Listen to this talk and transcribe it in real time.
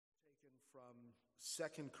2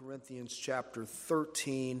 Corinthians chapter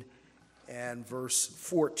 13 and verse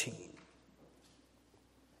 14.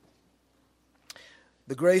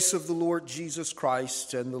 The grace of the Lord Jesus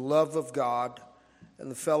Christ and the love of God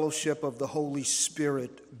and the fellowship of the Holy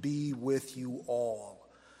Spirit be with you all.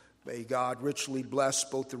 May God richly bless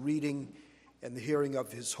both the reading and the hearing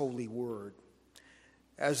of his holy word.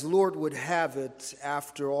 As the Lord would have it,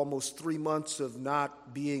 after almost 3 months of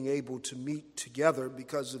not being able to meet together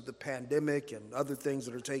because of the pandemic and other things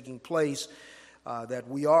that are taking place, that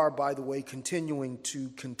we are, by the way, continuing to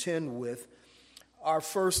contend with, our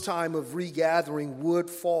first time of regathering would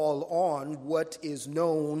fall on what is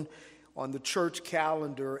known on the church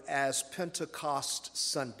calendar as Pentecost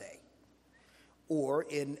Sunday, or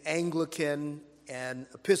in Anglican and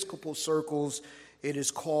Episcopal circles, it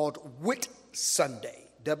is called Whit Sunday.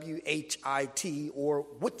 W-H-I-T, or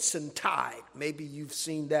Whitsuntide. Maybe you've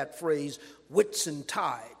seen that phrase,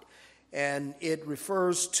 Whitsuntide. And it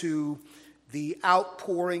refers to the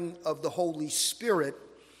outpouring of the Holy Spirit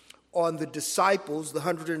on the disciples, the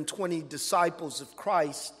 120 disciples of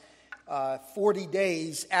Christ, 40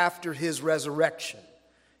 days after his resurrection.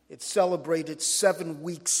 It's celebrated 7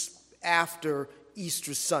 weeks after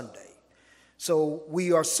Easter Sunday. So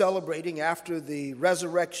we are celebrating after the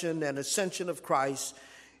resurrection and ascension of Christ.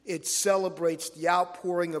 It celebrates the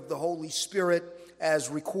outpouring of the Holy Spirit as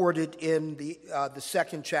recorded in the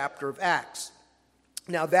second chapter of Acts.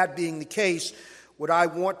 Now, that being the case, what I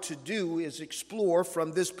want to do is explore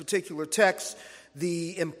from this particular text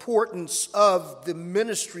the importance of the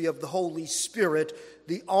ministry of the Holy Spirit,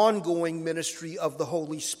 the ongoing ministry of the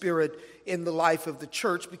Holy Spirit in the life of the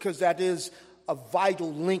church, because that is a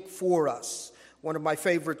vital link for us. One of my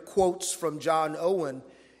favorite quotes from John Owen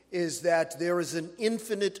is that there is an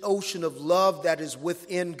infinite ocean of love that is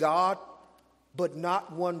within God, but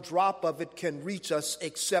not one drop of it can reach us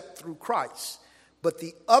except through Christ. But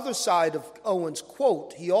the other side of Owen's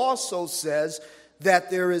quote, he also says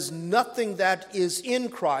that there is nothing that is in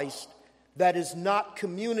Christ that is not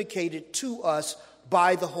communicated to us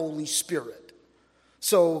by the Holy Spirit.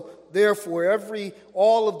 So therefore,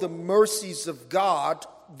 all of the mercies of God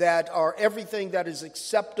that are everything that is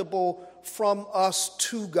acceptable from us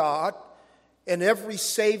to God, and every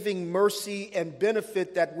saving mercy and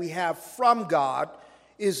benefit that we have from God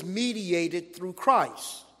is mediated through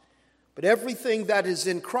Christ. But everything that is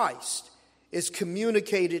in Christ is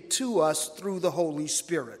communicated to us through the Holy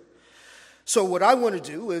Spirit. So what I want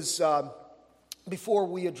to do is, before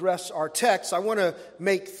we address our text, I want to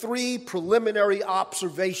make 3 preliminary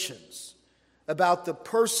observations about the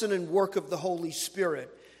person and work of the Holy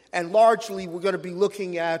Spirit. And largely, we're going to be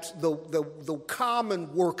looking at the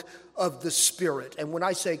common work of the Spirit. And when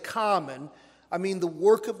I say common, I mean the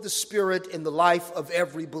work of the Spirit in the life of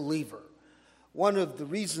every believer. One of the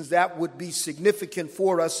reasons that would be significant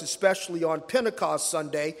for us, especially on Pentecost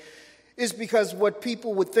Sunday, is because what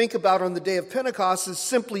people would think about on the day of Pentecost is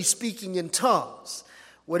simply speaking in tongues,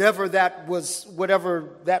 whatever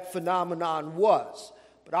that phenomenon was.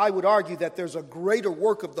 But I would argue that there's a greater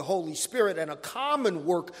work of the Holy Spirit and a common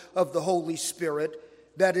work of the Holy Spirit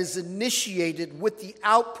that is initiated with the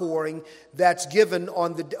outpouring that's given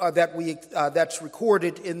on that's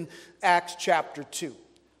recorded in Acts chapter 2.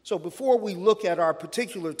 So before we look at our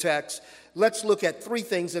particular text, let's look at 3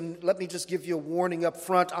 things, and let me just give you a warning up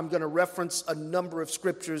front. I'm going to reference a number of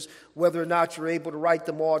scriptures. Whether or not you're able to write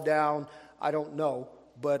them all down, I don't know,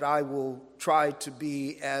 but I will try to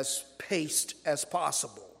be as paced as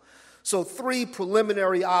possible. So 3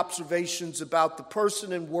 preliminary observations about the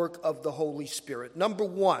person and work of the Holy Spirit. Number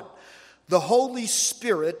 1, the Holy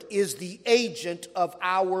Spirit is the agent of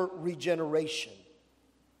our regeneration.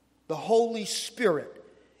 The Holy Spirit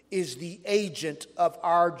is the agent of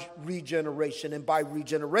our regeneration. And by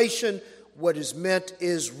regeneration, what is meant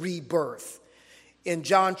is rebirth. In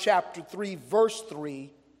John chapter 3, verse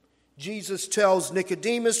 3, Jesus tells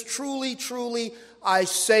Nicodemus, "Truly, truly, I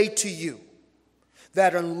say to you,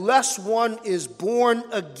 that unless one is born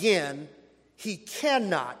again, he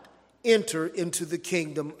cannot enter into the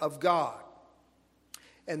kingdom of God."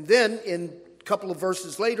 And then in a couple of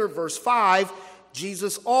verses later, verse 5,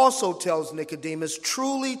 Jesus also tells Nicodemus,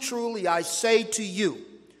 "Truly, truly, I say to you,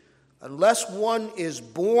 unless one is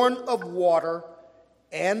born of water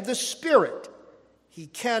and the Spirit, he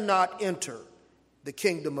cannot enter the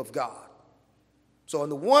kingdom of God." So on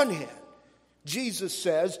the one hand, Jesus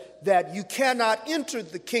says that you cannot enter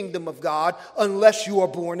the kingdom of God unless you are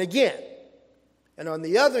born again. And on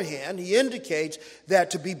the other hand, he indicates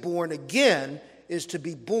that to be born again is to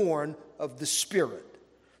be born of the Spirit.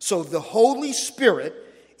 So the Holy Spirit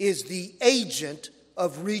is the agent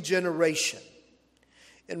of regeneration.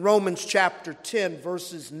 In Romans chapter 10,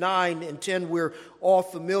 verses 9 and 10, we're all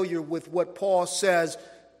familiar with what Paul says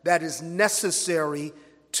that is necessary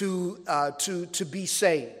to be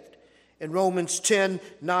saved. In Romans 10,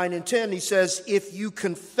 9 and 10, he says, if you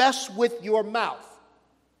confess with your mouth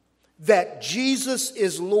that Jesus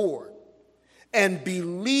is Lord and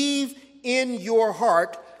believe in your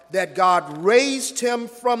heart that God raised him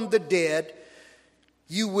from the dead,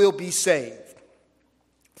 you will be saved.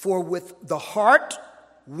 For with the heart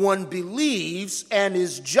one believes and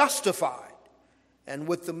is justified, and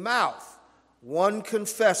with the mouth one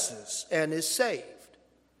confesses and is saved.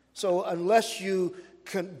 So unless you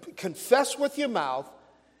confess with your mouth,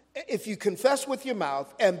 if you confess with your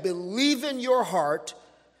mouth and believe in your heart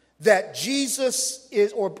that Jesus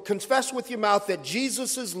is, or confess with your mouth that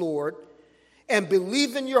Jesus is Lord, and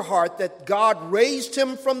believe in your heart that God raised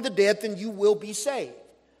him from the dead, then you will be saved.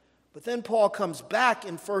 But then Paul comes back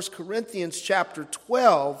in 1 Corinthians chapter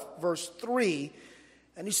 12, verse 3,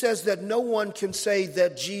 and he says that no one can say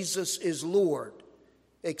that Jesus is Lord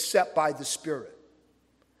except by the Spirit.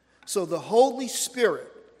 So the Holy Spirit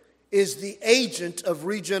is the agent of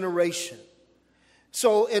regeneration.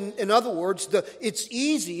 So in other words, it's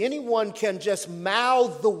easy. Anyone can just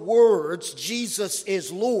mouth the words, Jesus is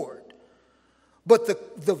Lord. But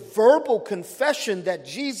the verbal confession that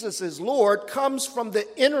Jesus is Lord comes from the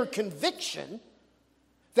inner conviction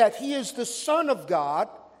that he is the Son of God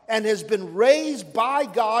and has been raised by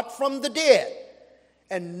God from the dead.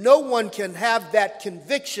 And no one can have that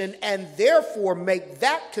conviction and therefore make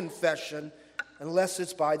that confession unless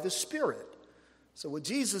it's by the Spirit. So what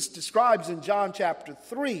Jesus describes in John chapter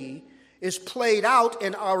 3 is played out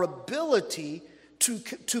in our ability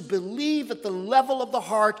to believe at the level of the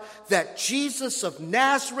heart that Jesus of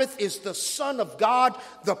Nazareth is the Son of God,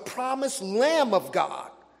 the promised Lamb of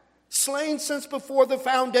God, slain since before the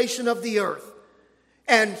foundation of the earth.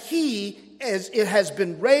 And he, as it has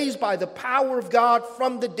been raised by the power of God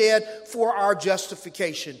from the dead for our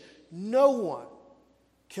justification. No one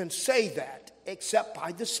can say that except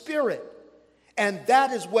by the Spirit. And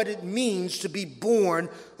that is what it means to be born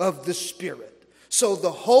of the Spirit. So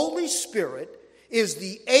the Holy Spirit is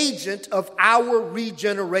the agent of our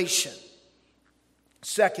regeneration.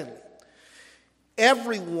 Secondly,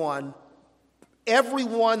 everyone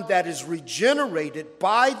that is regenerated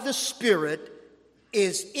by the Spirit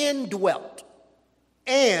is indwelt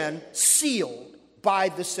and sealed by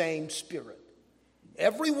the same Spirit.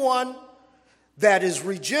 Everyone that is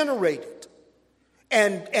regenerated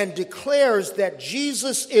and declares that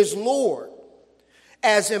Jesus is Lord,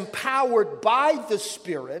 as empowered by the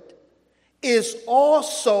Spirit, is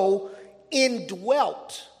also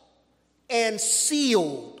indwelt and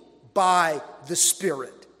sealed by the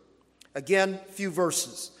Spirit. Again, a few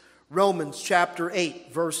verses. Romans chapter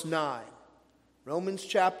 8, verse 9. Romans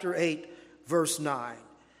chapter 8, verse 9.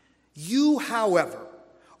 You, however,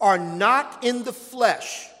 are not in the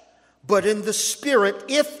flesh, but in the Spirit,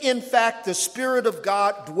 if in fact the Spirit of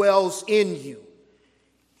God dwells in you.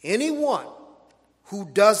 Anyone who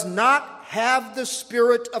does not have the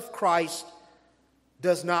Spirit of Christ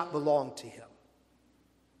does not belong to him.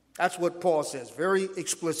 That's what Paul says very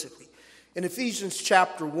explicitly. In Ephesians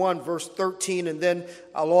chapter 1, verse 13, and then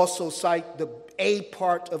I'll also cite the A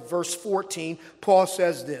part of verse 14, Paul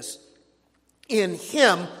says this: in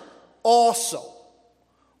him also,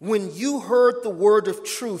 when you heard the word of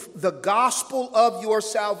truth, the gospel of your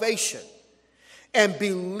salvation, and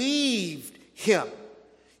believed him,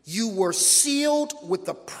 you were sealed with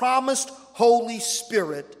the promised Holy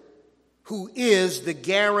Spirit, who is the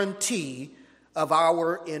guarantee of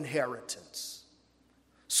our inheritance.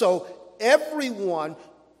 So everyone,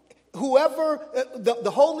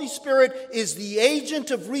 the Holy Spirit is the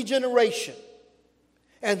agent of regeneration.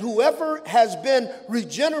 And whoever has been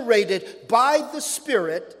regenerated by the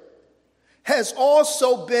Spirit has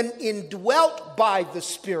also been indwelt by the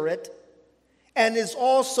Spirit and is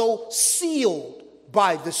also sealed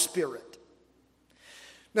by the Spirit.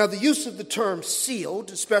 Now, the use of the term sealed,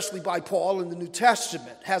 especially by Paul in the New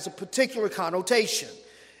Testament, has a particular connotation.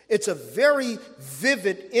 It's a very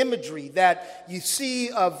vivid imagery that you see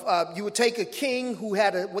of, you would take a king who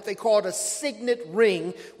had what they called a signet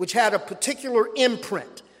ring, which had a particular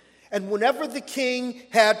imprint. And whenever the king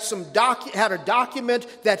had a document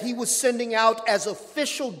that he was sending out as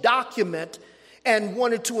official document, and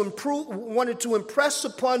wanted to impress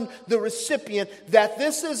upon the recipient that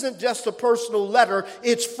this isn't just a personal letter,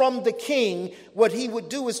 it's from the king, what he would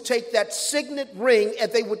do is take that signet ring,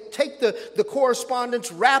 and they would take the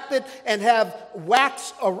correspondence, wrap it, and have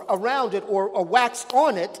wax around it or wax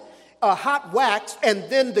on it, hot wax, and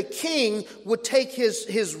then the king would take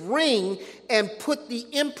his ring and put the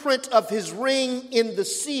imprint of his ring in the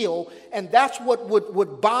seal, and that's what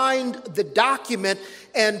would bind the document.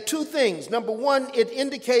 And two things. Number one, it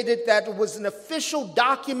indicated that it was an official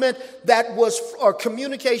document that was or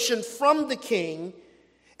communication from the king,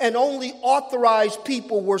 and only authorized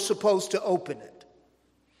people were supposed to open it.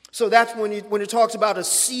 So that's when it talks about a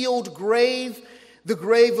sealed grave, the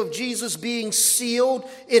grave of Jesus being sealed,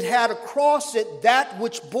 it had across it that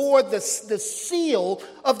which bore the seal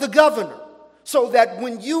of the governor. So that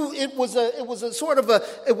when it was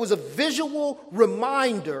a visual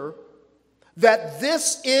reminder that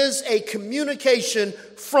this is a communication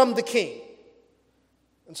from the king.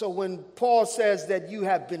 And so when Paul says that you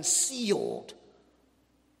have been sealed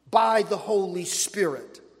by the Holy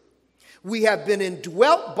Spirit, we have been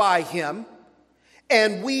indwelt by him,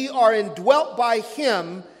 and we are indwelt by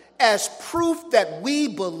him as proof that we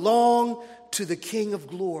belong to the King of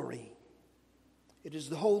glory. It is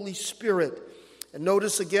the Holy Spirit. And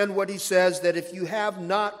notice again what he says, that if you have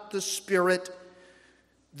not the Spirit,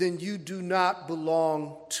 then you do not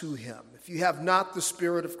belong to him. If you have not the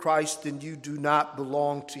Spirit of Christ, then you do not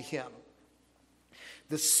belong to him.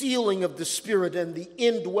 The sealing of the Spirit and the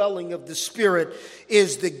indwelling of the Spirit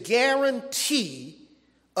is the guarantee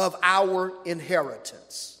of our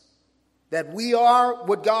inheritance. That we are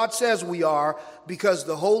what God says we are because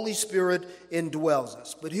the Holy Spirit indwells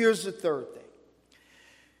us. But here's the third thing.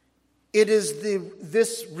 It is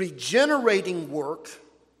this regenerating work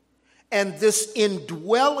and this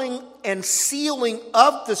indwelling and sealing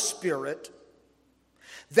of the Spirit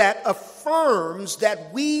that affirms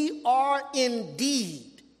that we are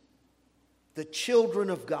indeed the children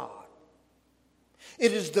of God.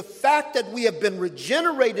 It is the fact that we have been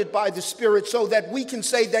regenerated by the Spirit so that we can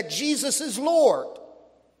say that Jesus is Lord.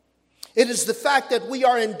 It is the fact that we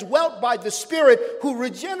are indwelt by the Spirit who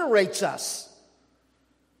regenerates us.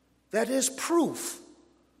 That is proof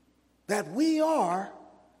that we are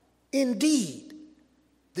indeed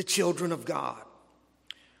the children of God.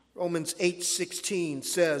 Romans 8:16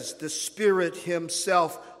 says, the Spirit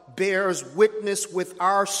himself bears witness with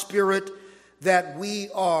our spirit that we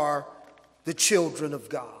are the children of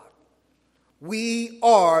God. We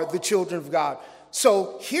are the children of God.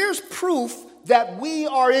 So here's proof that we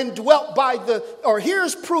are indwelt by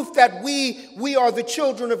here's proof that we are the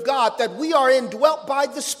children of God, that we are indwelt by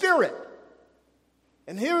the Spirit.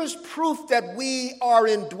 And here is proof that we are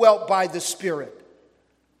indwelt by the Spirit,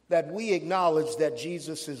 that we acknowledge that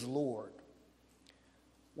Jesus is Lord.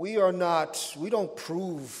 We don't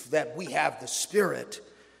prove that we have the Spirit,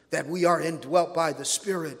 that we are indwelt by the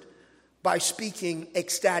Spirit, by speaking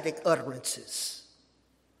ecstatic utterances.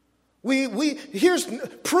 Here's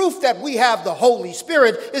proof that we have the Holy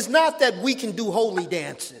Spirit is not that we can do holy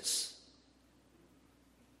dances.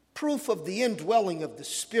 Proof of the indwelling of the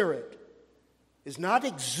Spirit is not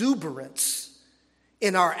exuberance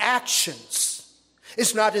in our actions.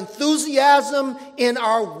 It's not enthusiasm in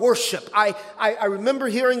our worship. I remember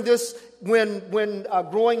hearing this when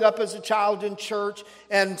growing up as a child in church,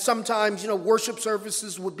 and sometimes, worship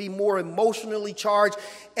services would be more emotionally charged,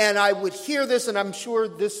 and I would hear this, and I'm sure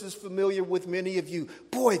this is familiar with many of you.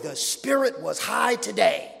 Boy, the Spirit was high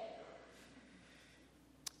today.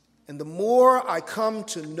 And the more I come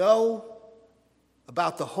to know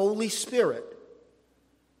about the Holy Spirit,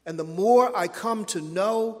 and the more I come to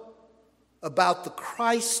know about the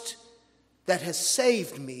Christ that has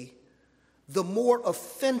saved me, the more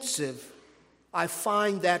offensive I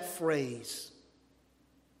find that phrase.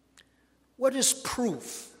 What is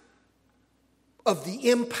proof of the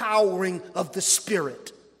empowering of the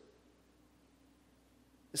Spirit?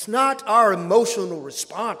 It's not our emotional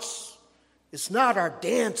response. It's not our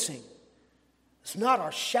dancing. It's not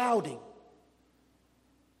our shouting.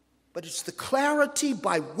 But it's the clarity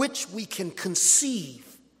by which we can conceive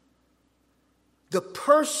the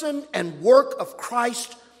person and work of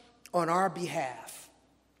Christ on our behalf.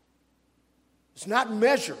 It's not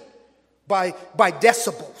measured by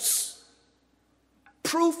decibels.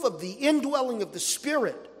 Proof of the indwelling of the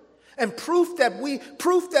Spirit and proof that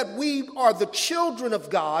we are the children of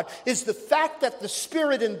God is the fact that the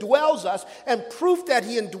Spirit indwells us, and proof that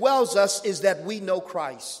he indwells us is that we know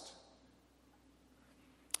Christ.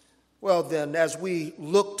 Well then, as we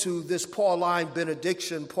look to this Pauline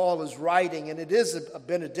benediction Paul is writing, and it is a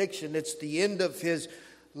benediction, it's the end of his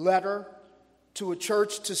letter to a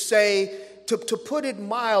church to say, to put it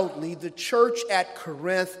mildly, the church at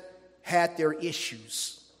Corinth had their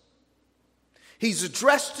issues. He's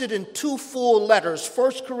addressed it in two full letters.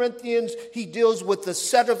 1 Corinthians, he deals with a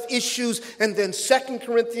set of issues, and then 2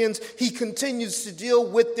 Corinthians, he continues to deal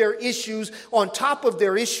with their issues. On top of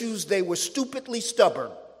their issues, they were stupidly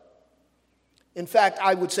stubborn. In fact,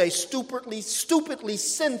 I would say stupidly,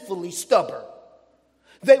 sinfully stubborn.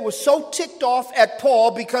 They were so ticked off at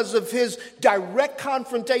Paul because of his direct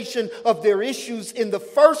confrontation of their issues in the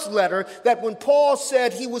first letter that when Paul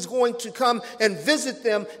said he was going to come and visit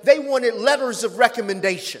them, they wanted letters of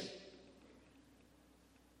recommendation.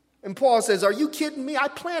 And Paul says, "Are you kidding me? I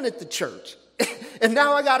planted the church. And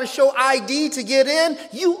now I got to show ID to get in?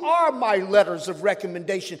 You are my letters of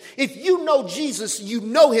recommendation. If you know Jesus, you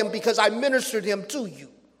know him because I ministered him to you.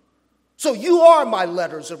 So you are my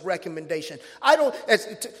letters of recommendation. I don't,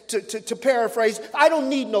 to paraphrase, I don't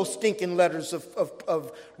need no stinking letters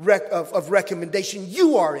of recommendation.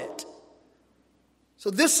 You are it."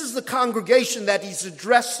 So this is the congregation that he's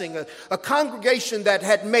addressing, a congregation that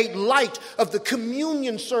had made light of the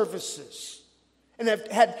communion services and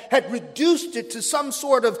had reduced it to some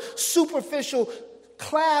sort of superficial,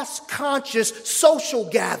 class-conscious social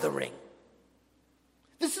gathering.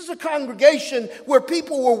 This is a congregation where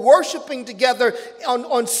people were worshiping together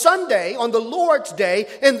on Sunday, on the Lord's Day,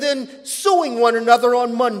 and then suing one another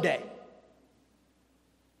on Monday.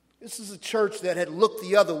 This is a church that had looked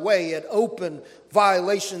the other way at open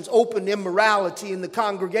violations, open immorality in the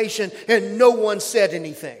congregation, and no one said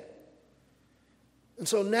anything. And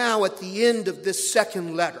so now at the end of this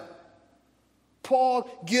second letter, Paul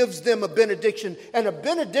gives them a benediction, and a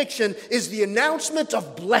benediction is the announcement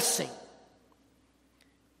of blessing.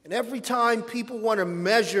 And every time people want to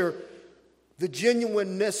measure the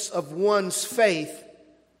genuineness of one's faith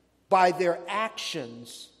by their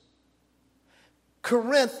actions,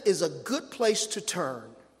 Corinth is a good place to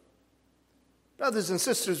turn. Brothers and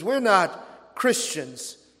sisters, we're not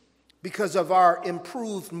Christians because of our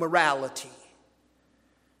improved morality.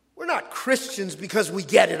 We're not Christians because we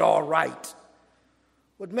get it all right.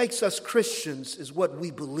 What makes us Christians is what we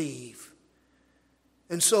believe.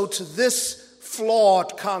 And so to this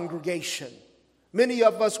flawed congregation, many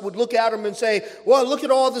of us would look at them and say, well, look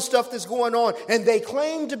at all the stuff that's going on. And they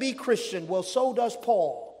claim to be Christian. Well, so does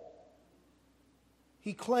Paul.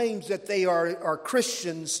 He claims that they are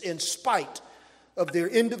Christians in spite of their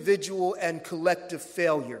individual and collective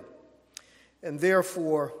failure. And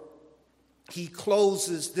therefore, he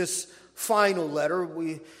closes this final letter.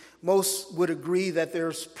 Most would agree that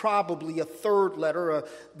there's probably a third letter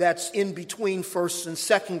that's in between 1st and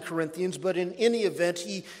 2nd Corinthians. But in any event,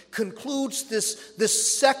 he concludes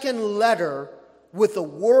this second letter with a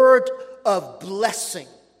word of blessing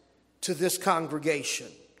to this congregation.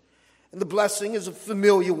 And the blessing is a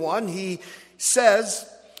familiar one. He says,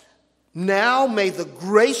 "Now may the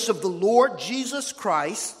grace of the Lord Jesus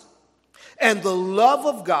Christ and the love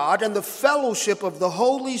of God and the fellowship of the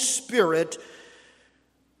Holy Spirit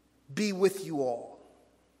be with you all."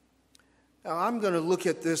 Now, I'm going to look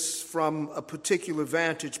at this from a particular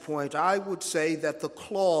vantage point. I would say that the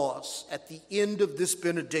clause at the end of this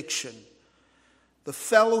benediction, the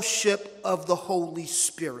fellowship of the Holy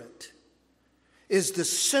Spirit, is the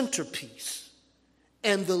centerpiece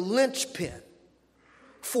and the linchpin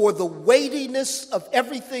for the weightiness of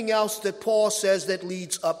everything else that Paul says that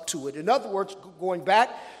leads up to it. In other words, going back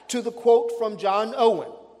to the quote from John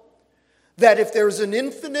Owen, that if there is an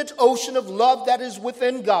infinite ocean of love that is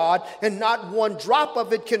within God and not one drop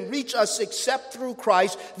of it can reach us except through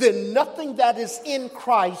Christ, then nothing that is in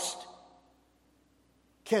Christ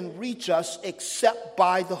can reach us except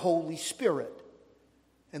by the Holy Spirit.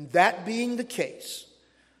 And that being the case,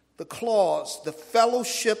 the clause, the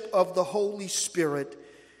fellowship of the Holy Spirit,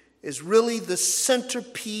 is really the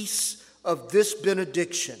centerpiece of this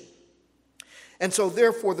benediction. And so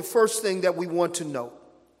therefore, the first thing that we want to note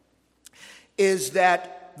is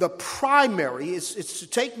that the primary is to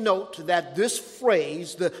take note that this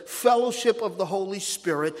phrase, the fellowship of the Holy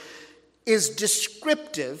Spirit, is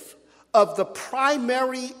descriptive of the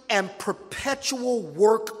primary and perpetual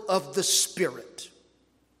work of the Spirit.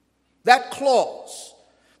 That clause,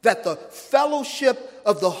 that the fellowship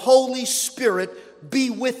of the Holy Spirit be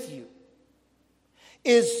with you,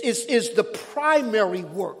 is the primary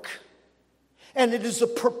work. And it is a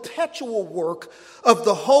perpetual work of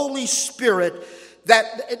the Holy Spirit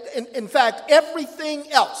that, in fact,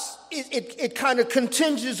 everything else, it kind of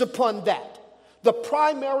contingents upon that. The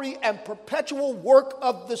primary and perpetual work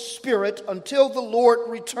of the Spirit until the Lord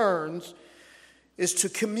returns is to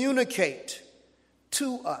communicate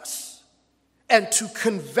to us and to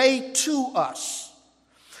convey to us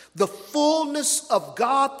the fullness of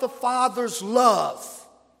God the Father's love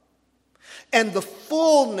and the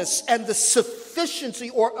fullness and the sufficiency sufficiency,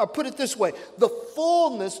 or put it this way, the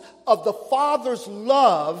fullness of the Father's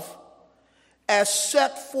love as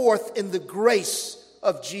set forth in the grace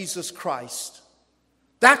of Jesus Christ.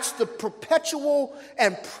 That's the perpetual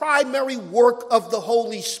and primary work of the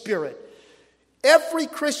Holy Spirit. Every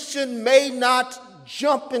Christian may not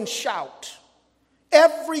jump and shout.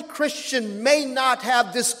 Every Christian may not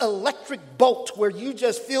have this electric bolt where you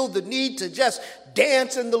just feel the need to just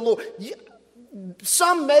dance in the Lord.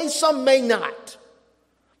 Some may not.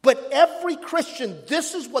 But every Christian,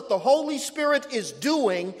 this is what the Holy Spirit is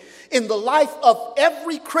doing in the life of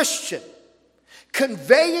every Christian,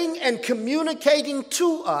 conveying and communicating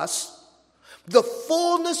to us the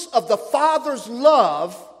fullness of the Father's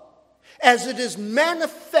love as it is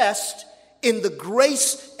manifest in the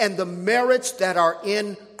grace and the merits that are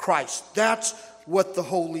in Christ. That's what the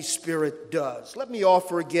Holy Spirit does. Let me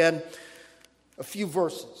offer again a few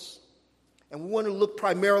verses. And we want to look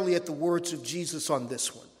primarily at the words of Jesus on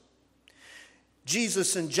this one.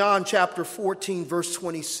 Jesus in John chapter 14, verse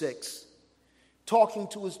 26, talking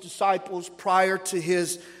to his disciples prior to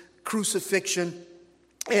his crucifixion.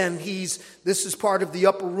 And this is part of the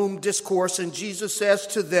upper room discourse. And Jesus says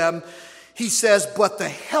to them, he says, "But the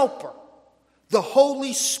Helper, the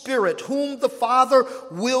Holy Spirit, whom the Father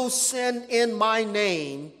will send in my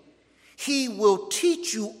name, he will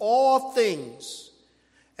teach you all things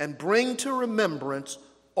and bring to remembrance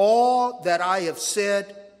all that I have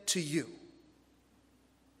said to you."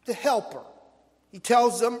 The Helper. He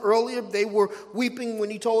tells them earlier, they were weeping when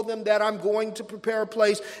he told them that I'm going to prepare a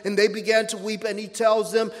place, and they began to weep, and he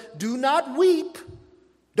tells them, do not weep.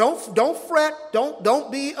 Don't fret.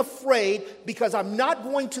 Don't be afraid, because I'm not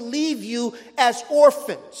going to leave you as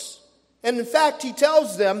orphans. And in fact, he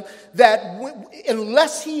tells them that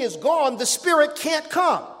unless he is gone, the Spirit can't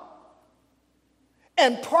come.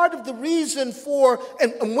 And part of the reason for,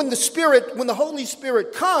 and when the Holy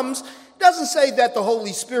Spirit comes, it doesn't say that the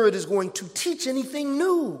Holy Spirit is going to teach anything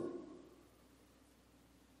new.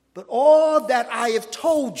 But all that I have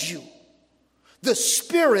told you, the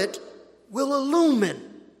Spirit will illumine.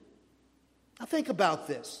 Now think about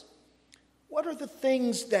this. What are the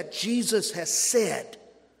things that Jesus has said?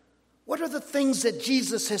 What are the things that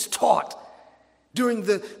Jesus has taught during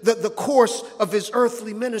the course of his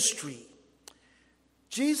earthly ministry?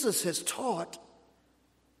 Jesus has taught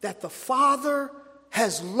that the Father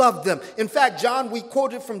has loved them. In fact, we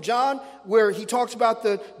quoted from John where he talks about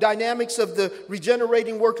the dynamics of the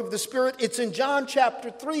regenerating work of the Spirit. It's in John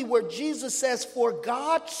chapter 3 where Jesus says, "For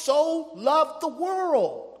God so loved the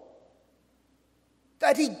world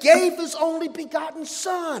that he gave his only begotten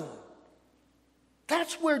Son."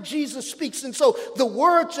 That's where Jesus speaks. And so the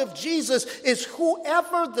words of Jesus is,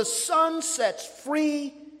 whoever the Son sets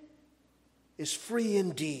free is free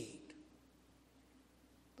indeed.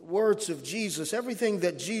 The words of Jesus, everything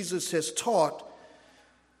that Jesus has taught,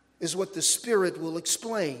 is what the Spirit will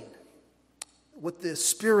explain, what the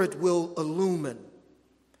Spirit will illumine.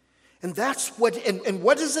 And that's what, and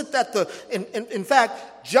what is it that in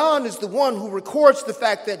fact, John is the one who records the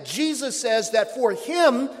fact that Jesus says that for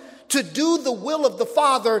him to do the will of the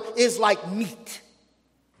Father is like meat.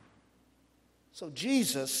 So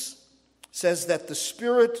Jesus says that the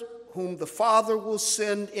Spirit whom the Father will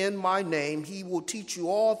send in my name, he will teach you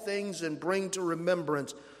all things and bring to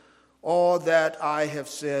remembrance all that I have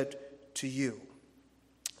said to you.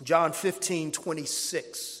 John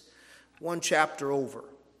 15:26, one chapter over.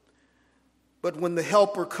 But when the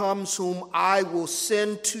Helper comes, whom I will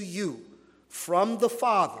send to you from the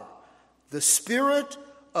Father, the Spirit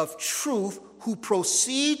of truth who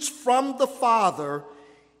proceeds from the Father,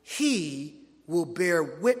 he will bear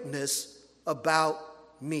witness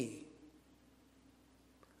about me.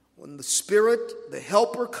 When the Spirit, the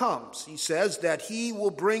Helper, comes, he says that he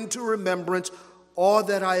will bring to remembrance all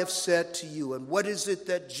that I have said to you. And what is it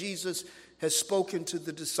that Jesus has spoken to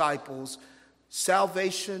the disciples?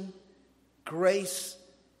 Salvation, grace,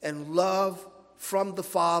 and love from the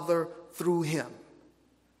Father through him.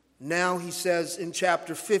 Now he says in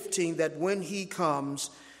chapter 15 that when he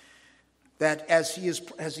comes, that as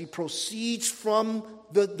he proceeds from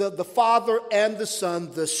the Father and the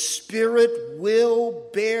Son, the Spirit will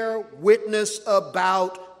bear witness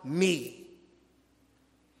about me.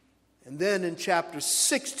 And then in chapter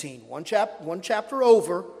 16, one chapter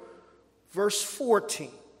over, verse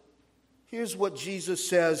 14, here's what Jesus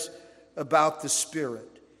says about the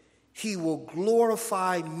Spirit. He will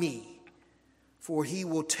glorify me, for he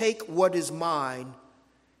will take what is mine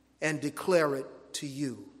and declare it to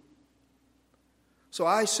you. So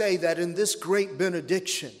I say that in this great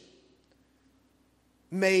benediction,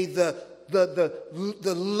 may the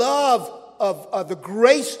love the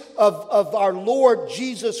grace of our Lord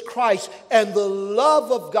Jesus Christ and the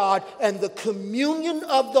love of God and the communion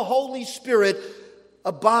of the Holy Spirit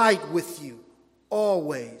abide with you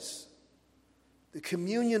always. The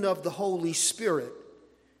communion of the Holy Spirit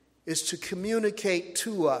is to communicate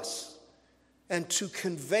to us and to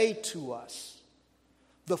convey to us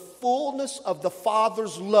the fullness of the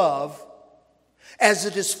Father's love as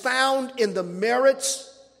it is found in the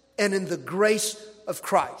merits and in the grace of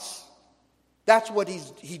Christ. That's what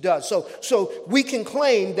he does. So we can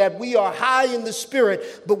claim that we are high in the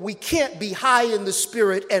Spirit, but we can't be high in the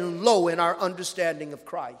Spirit and low in our understanding of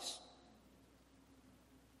Christ.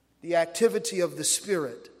 The activity of the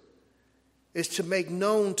Spirit is to make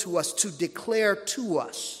known to us, to declare to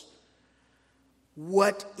us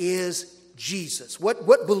what is Jesus, what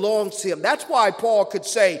belongs to him. That's why Paul could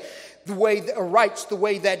say writes the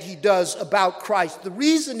way that he does about Christ. The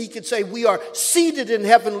reason he could say we are seated in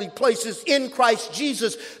heavenly places in Christ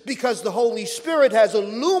Jesus, because the Holy Spirit has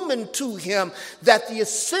illumined to him that the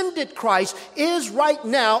ascended Christ is right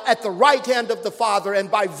now at the right hand of the Father, and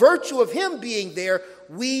by virtue of him being there,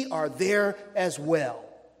 we are there as well.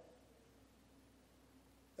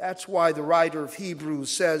 That's why the writer of Hebrews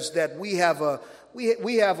says that we have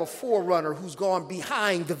a forerunner who's gone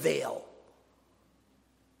behind the veil.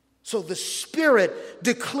 So the Spirit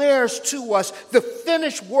declares to us the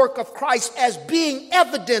finished work of Christ as being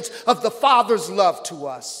evidence of the Father's love to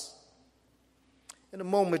us. In a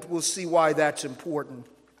moment, we'll see why that's important.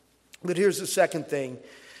 But here's the second thing.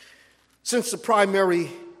 Since the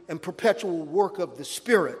primary and perpetual work of the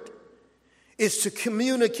Spirit is to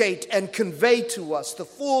communicate and convey to us the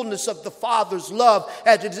fullness of the Father's love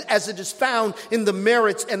as it is found in the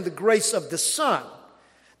merits and the grace of the Son,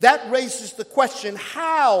 that raises the question,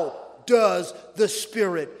 how does the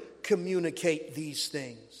Spirit communicate these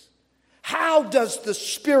things? How does the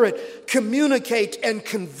Spirit communicate and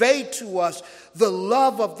convey to us the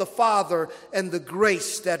love of the Father and the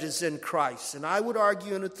grace that is in Christ? And I would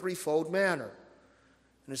argue in a threefold manner.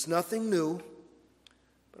 And it's nothing new,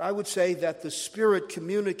 but I would say that the Spirit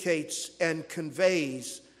communicates and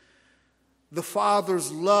conveys the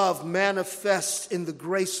Father's love manifest in the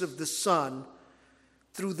grace of the Son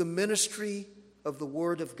through the ministry of the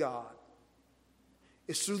Word of God.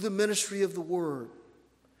 It's through the ministry of the Word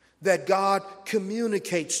that God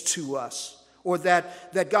communicates to us, or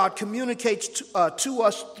that God communicates to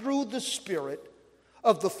us through the Spirit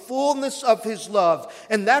of the fullness of his love.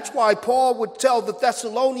 And that's why Paul would tell the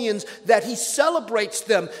Thessalonians that he celebrates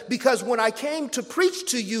them, because when I came to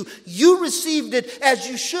preach to you, you received it as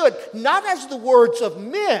you should, not as the words of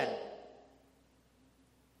men,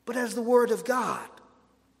 but as the Word of God.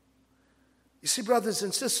 You see, brothers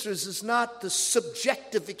and sisters, it's not the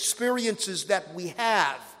subjective experiences that we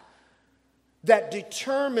have that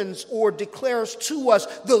determines or declares to us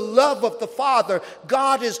the love of the Father.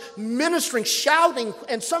 God is ministering, shouting,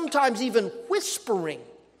 and sometimes even whispering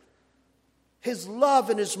his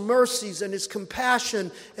love and his mercies and his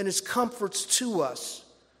compassion and his comforts to us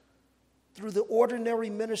through the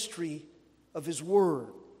ordinary ministry of his Word.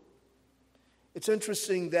 It's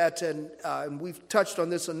interesting that, and we've touched on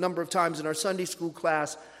this a number of times in our Sunday school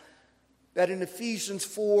class, that in Ephesians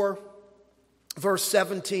 4, verse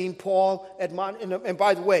 17, Paul, and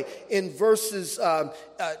by the way, in verses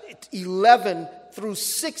 11 through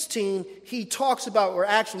 16, he talks about, or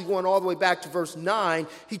actually going all the way back to verse 9,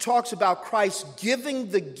 he talks about Christ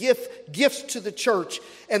giving the gifts to the church.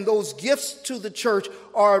 And those gifts to the church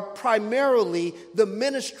are primarily the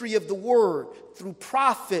ministry of the Word through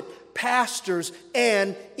prophet, pastors,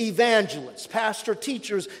 and evangelists. Pastor,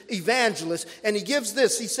 teachers, evangelists. And he gives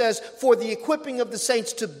this, he says, for the equipping of the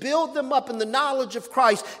saints, to build them up in the knowledge of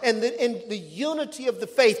Christ and in the unity of the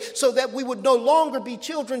faith, so that we would no longer be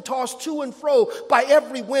children tossed to and fro by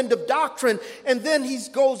every wind of doctrine. And then he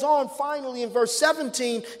goes on finally in verse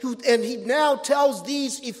 17, and he now tells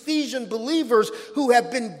these Ephesian believers who have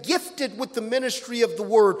been gifted with the ministry of the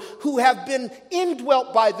Word, who have been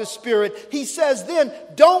indwelt by the Spirit, he says then,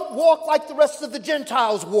 don't walk like the rest of the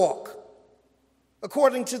Gentiles walk,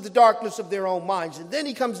 according to the darkness of their own minds. And then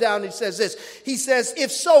he comes down and he says this. He says,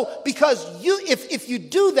 if so, because if you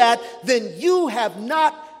do that, then you have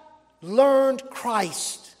not learned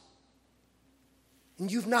Christ,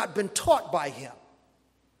 and you've not been taught by him.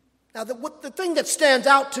 Now, the thing that stands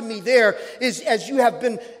out to me there is, as you have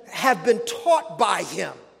been taught by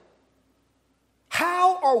him.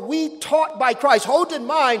 How are we taught by Christ? Hold in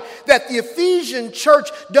mind that the Ephesian church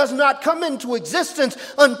does not come into existence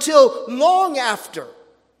until long after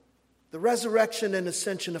the resurrection and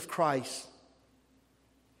ascension of Christ.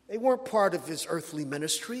 They weren't part of his earthly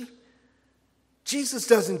ministry. Jesus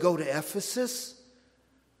doesn't go to Ephesus.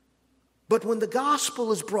 But when the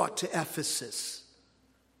gospel is brought to Ephesus,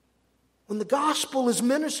 when the gospel is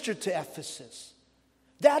ministered to Ephesus,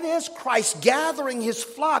 that is Christ gathering his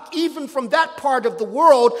flock even from that part of the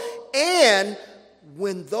world, and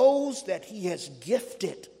when those that he has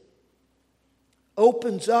gifted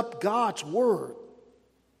opens up God's word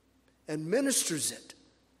and ministers it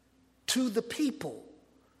to the people,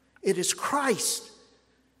 it is Christ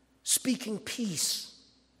speaking peace.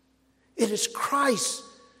 It is Christ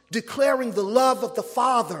declaring the love of the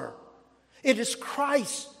Father. It is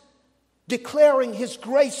Christ declaring his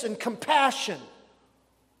grace and compassion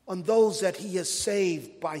on those that he has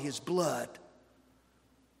saved by his blood.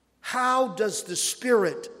 How does the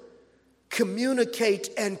Spirit communicate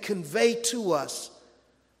and convey to us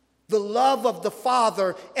the love of the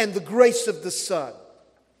Father and the grace of the Son?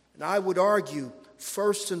 And I would argue,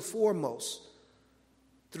 first and foremost,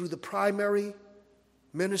 through the primary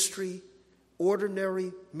ministry,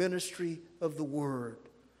 ordinary ministry of the Word.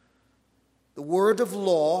 The Word of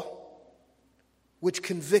law, which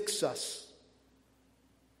convicts us,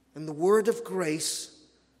 and the Word of grace,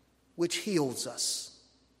 which heals us.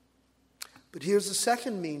 But here's the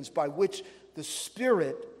second means by which the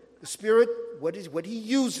Spirit, what he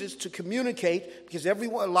uses to communicate, because a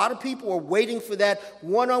lot of people are waiting for that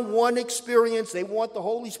one-on-one experience. They want the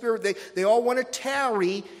Holy Spirit. They all want to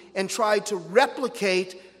tarry and try to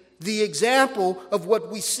replicate the example of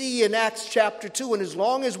what we see in Acts chapter 2. And as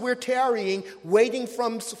long as we're tarrying, waiting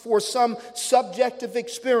for some subjective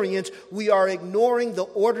experience, we are ignoring the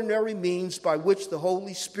ordinary means by which the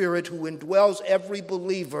Holy Spirit, who indwells every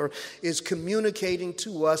believer, is communicating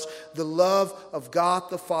to us the love of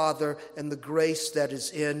God the Father and the grace that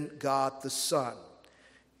is in God the Son.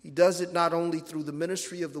 He does it not only through the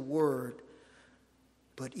ministry of the Word,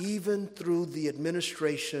 but even through the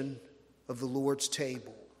administration of the Lord's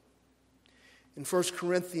table. In 1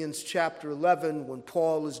 Corinthians chapter 11, when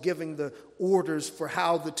Paul is giving the orders for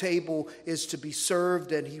how the table is to be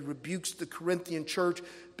served, and he rebukes the Corinthian church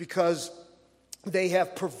because they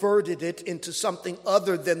have perverted it into something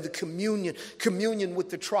other than the communion with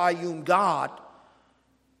the triune God,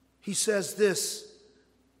 he says this,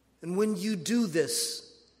 and when you do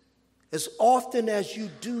this, as often as you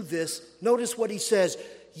do this, notice what he says,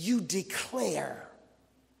 you declare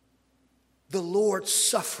the Lord's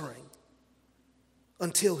suffering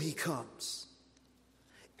until he comes.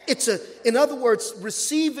 In other words,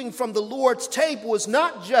 receiving from the Lord's table is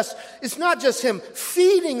not just him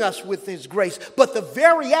feeding us with his grace, but the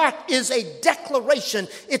very act is a declaration,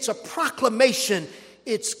 it's a proclamation,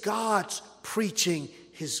 it's God's preaching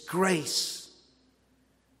his grace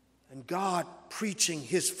and God preaching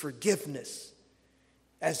his forgiveness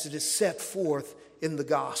as it is set forth in the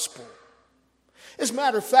gospel. As a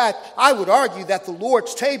matter of fact, I would argue that the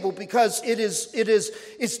Lord's table, because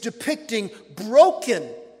it's depicting broken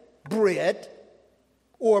bread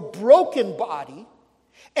or broken body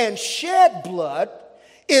and shed blood,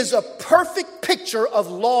 is a perfect picture of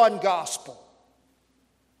law and gospel.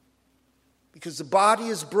 Because the body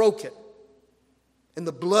is broken and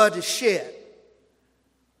the blood is shed,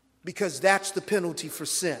 because that's the penalty for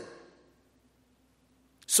sin.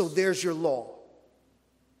 So there's your law.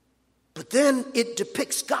 But then it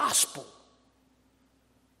depicts gospel,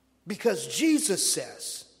 because Jesus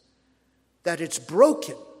says that it's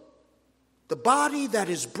broken, the body that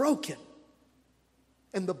is broken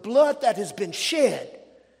and the blood that has been shed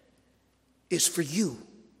is for you.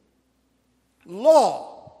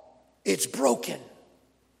 Law, it's broken.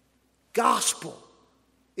 Gospel,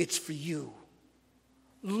 it's for you.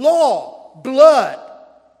 Law, blood,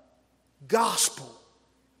 gospel,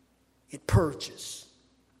 it purges.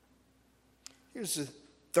 Here's the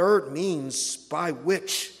third means by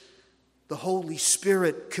which the Holy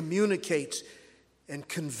Spirit communicates and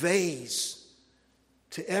conveys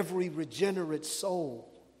to every regenerate soul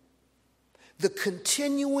the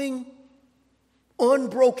continuing,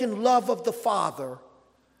 unbroken love of the Father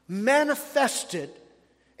manifested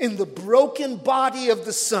in the broken body of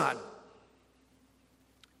the Son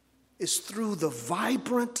is through the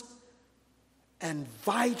vibrant and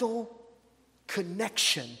vital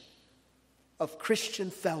connection of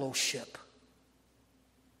Christian fellowship.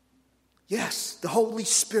 Yes, the Holy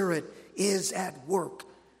Spirit is at work.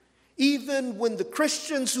 Even when the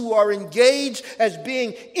Christians who are engaged as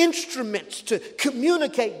being instruments to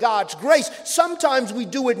communicate God's grace, sometimes we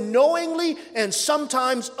do it knowingly and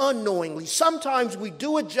sometimes unknowingly. Sometimes we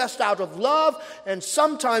do it just out of love, and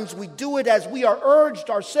sometimes we do it as we are urged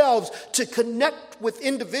ourselves to connect with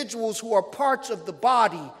individuals who are parts of the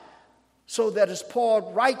body, So that as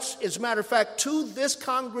Paul writes, as a matter of fact, to this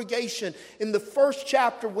congregation in the first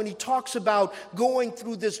chapter when he talks about going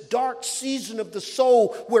through this dark season of the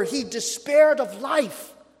soul where he despaired of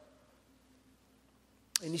life.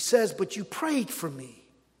 And he says, but you prayed for me.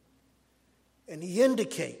 And he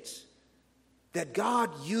indicates that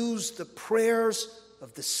God used the prayers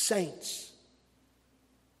of the saints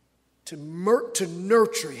to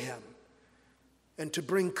nurture him and to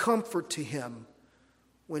bring comfort to him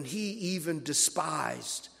when he even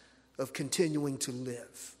despised of continuing to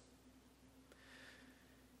live.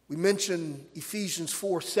 We mentioned Ephesians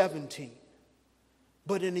 4:17,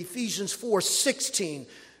 but in Ephesians 4:16,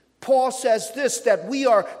 Paul says this, that we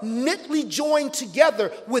are knitly joined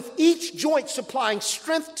together with each joint supplying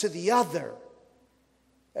strength to the other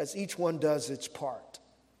as each one does its part.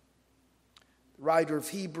 The writer of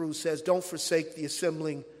Hebrews says, don't forsake the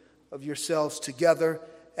assembling of yourselves together,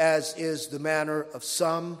 as is the manner of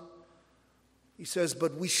some. He says,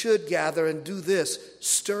 but we should gather and do this,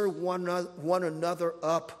 stir one another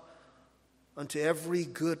up unto every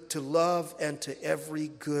good, to love and to every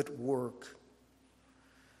good work.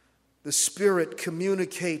 The Spirit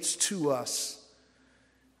communicates to us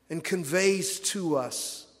and conveys to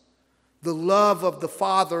us the love of the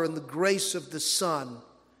Father and the grace of the Son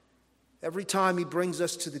every time he brings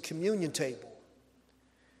us to the communion table.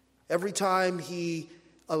 Every time he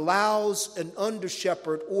allows an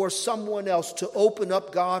under-shepherd or someone else to open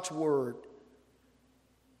up God's word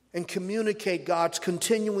and communicate God's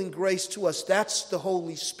continuing grace to us, that's the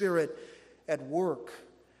Holy Spirit at work.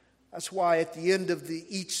 That's why at the end of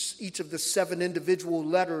each of the 7 individual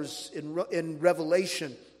letters in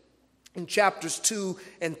Revelation, in chapters 2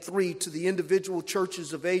 and 3 to the individual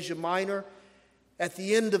churches of Asia Minor, at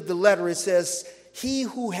the end of the letter it says, he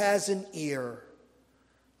who has an ear,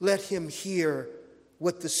 let him hear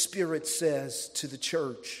what the Spirit says to the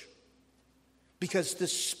church. Because the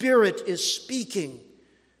Spirit is speaking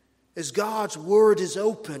as God's word is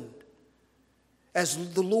opened,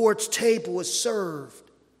 as the Lord's table is served,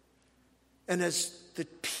 and as the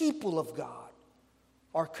people of God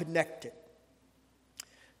are connected.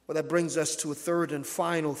 Well, that brings us to a third and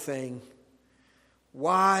final thing.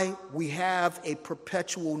 Why we have a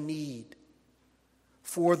perpetual need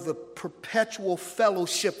for the perpetual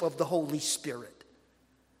fellowship of the Holy Spirit.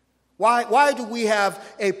 Why do we have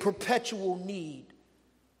a perpetual need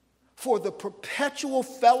for the perpetual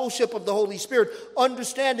fellowship of the Holy Spirit,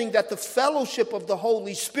 understanding that the fellowship of the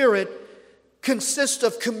Holy Spirit consists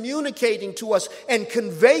of communicating to us and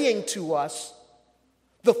conveying to us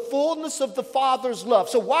the fullness of the Father's love.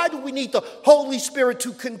 So why do we need the Holy Spirit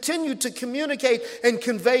to continue to communicate and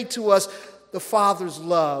convey to us the Father's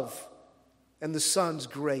love and the Son's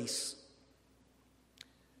grace?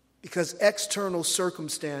 Because external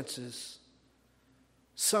circumstances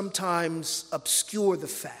sometimes obscure the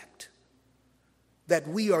fact that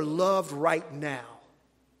we are loved right now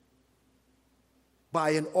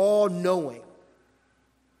by an all-knowing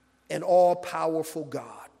and all-powerful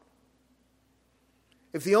God.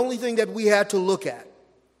 If the only thing that we had to look at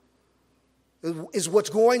is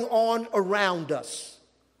what's going on around us,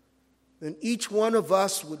 then each one of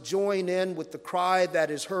us would join in with the cry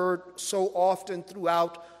that is heard so often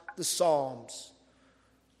throughout the Psalms.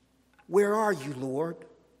 Where are you, Lord?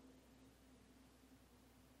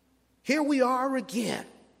 Here we are again,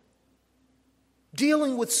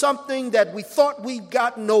 dealing with something that we thought we'd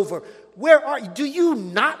gotten over. Where are you? Do you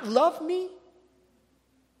not love me?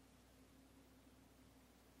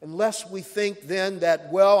 Unless we think then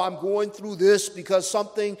that, well, I'm going through this because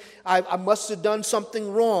I must have done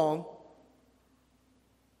something wrong.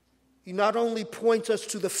 He not only points us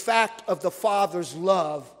to the fact of the Father's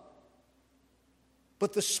love,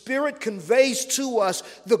 but the Spirit conveys to us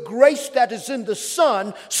the grace that is in the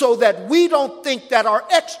Son so that we don't think that our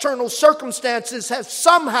external circumstances have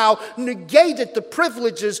somehow negated the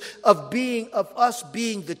privileges of us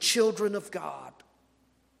being the children of God.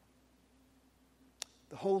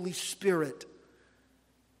 The Holy Spirit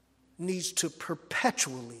needs to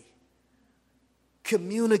perpetually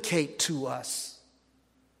communicate to us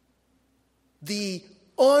the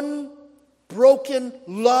unbroken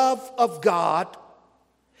love of God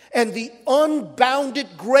and the unbounded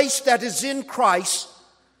grace that is in Christ,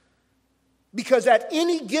 because at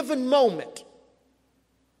any given moment,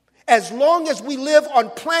 as long as we live on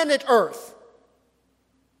planet Earth,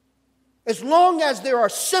 as long as there are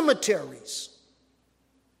cemeteries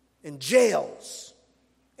and jails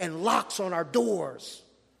and locks on our doors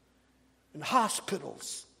and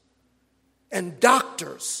hospitals and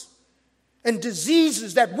doctors and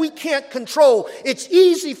diseases that we can't control, it's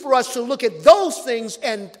easy for us to look at those things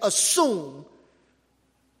and assume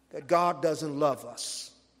that God doesn't love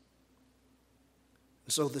us.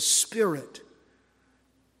 So the Spirit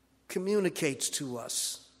communicates to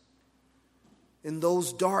us in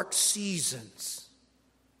those dark seasons,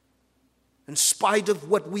 in spite of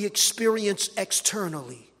what we experience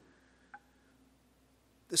externally.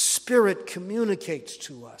 The Spirit communicates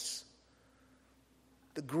to us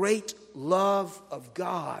the great love of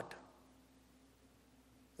God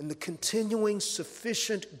and the continuing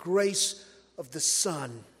sufficient grace of the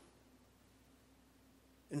Son,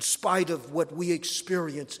 in spite of what we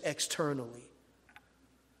experience externally.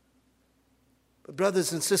 But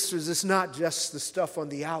brothers and sisters, it's not just the stuff on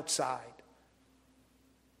the outside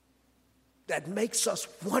that makes us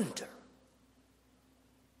wonder,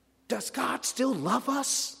 does God still love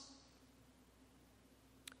us?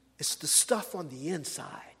 It's the stuff on the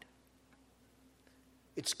inside.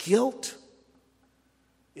 It's guilt,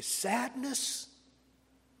 it's sadness,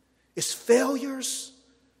 it's failures,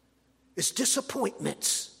 it's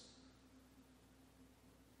disappointments.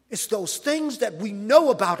 It's those things that we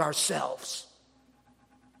know about ourselves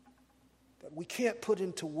that we can't put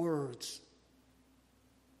into words,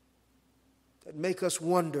 that make us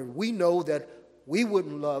wonder. We know that we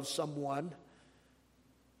wouldn't love someone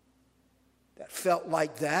that felt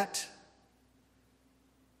like that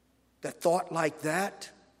thought like that.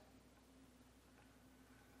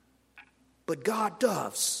 But God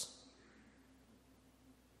does.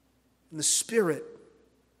 And the Spirit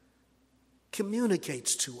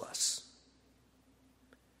communicates to us.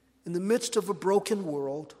 In the midst of a broken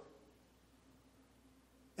world,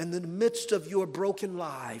 and in the midst of your broken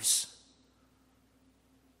lives,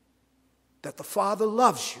 that the Father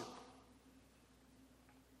loves you.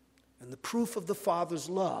 And the proof of the Father's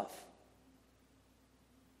love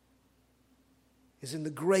is in the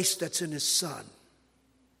grace that's in His Son.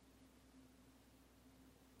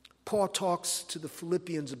 Paul talks to the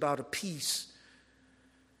Philippians about a peace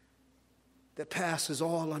that passes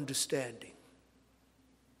all understanding.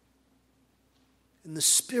 And the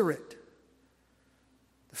Spirit,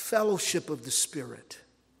 the fellowship of the Spirit,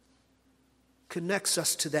 connects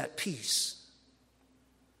us to that peace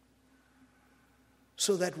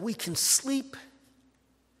so that we can sleep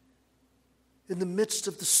in the midst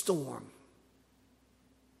of the storm,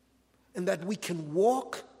 and that we can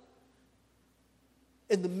walk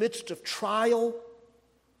in the midst of trial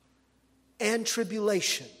and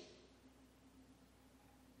tribulation,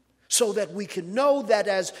 so that we can know that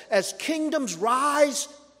as kingdoms rise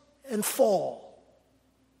and fall,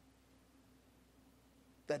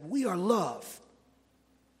 that we are loved.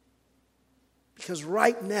 Because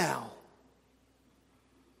right now,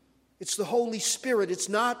 it's the Holy Spirit. It's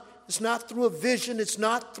not through a vision. It's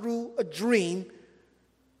not through a dream.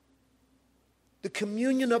 The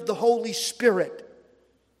communion of the Holy Spirit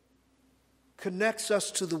connects us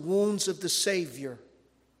to the wounds of the Savior.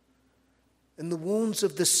 And the wounds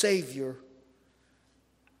of the Savior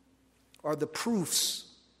are the proofs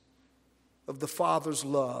of the Father's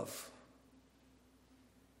love.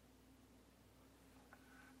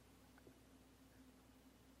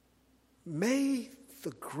 May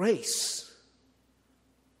the grace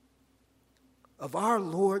of our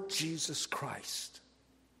Lord Jesus Christ,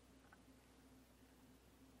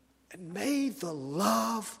 and may the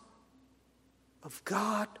love of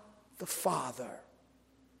God the Father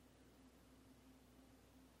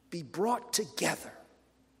be brought together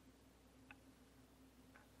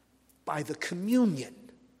by the communion,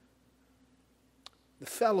 the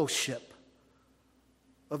fellowship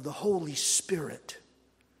of the Holy Spirit.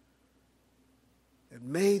 And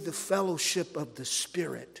may the fellowship of the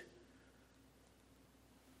Spirit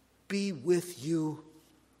be with you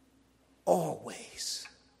always.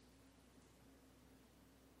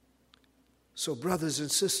 So, brothers and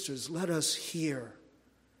sisters, let us hear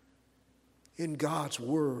in God's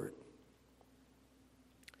word,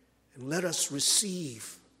 and let us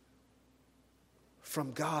receive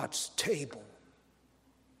from God's table,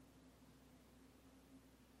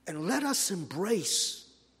 and let us embrace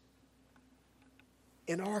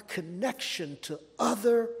in our connection to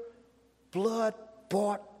other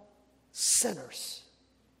blood-bought sinners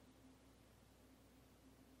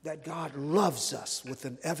that God loves us with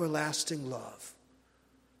an everlasting love.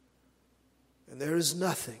 And there is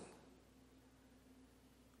nothing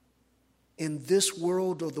in this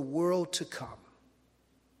world or the world to come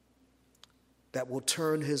that will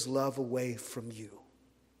turn His love away from you.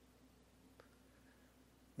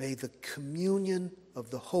 May the communion of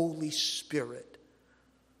the Holy Spirit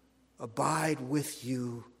abide with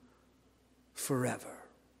you forever.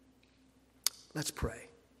 Let's pray.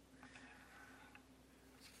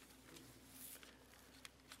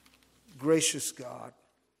 Gracious God,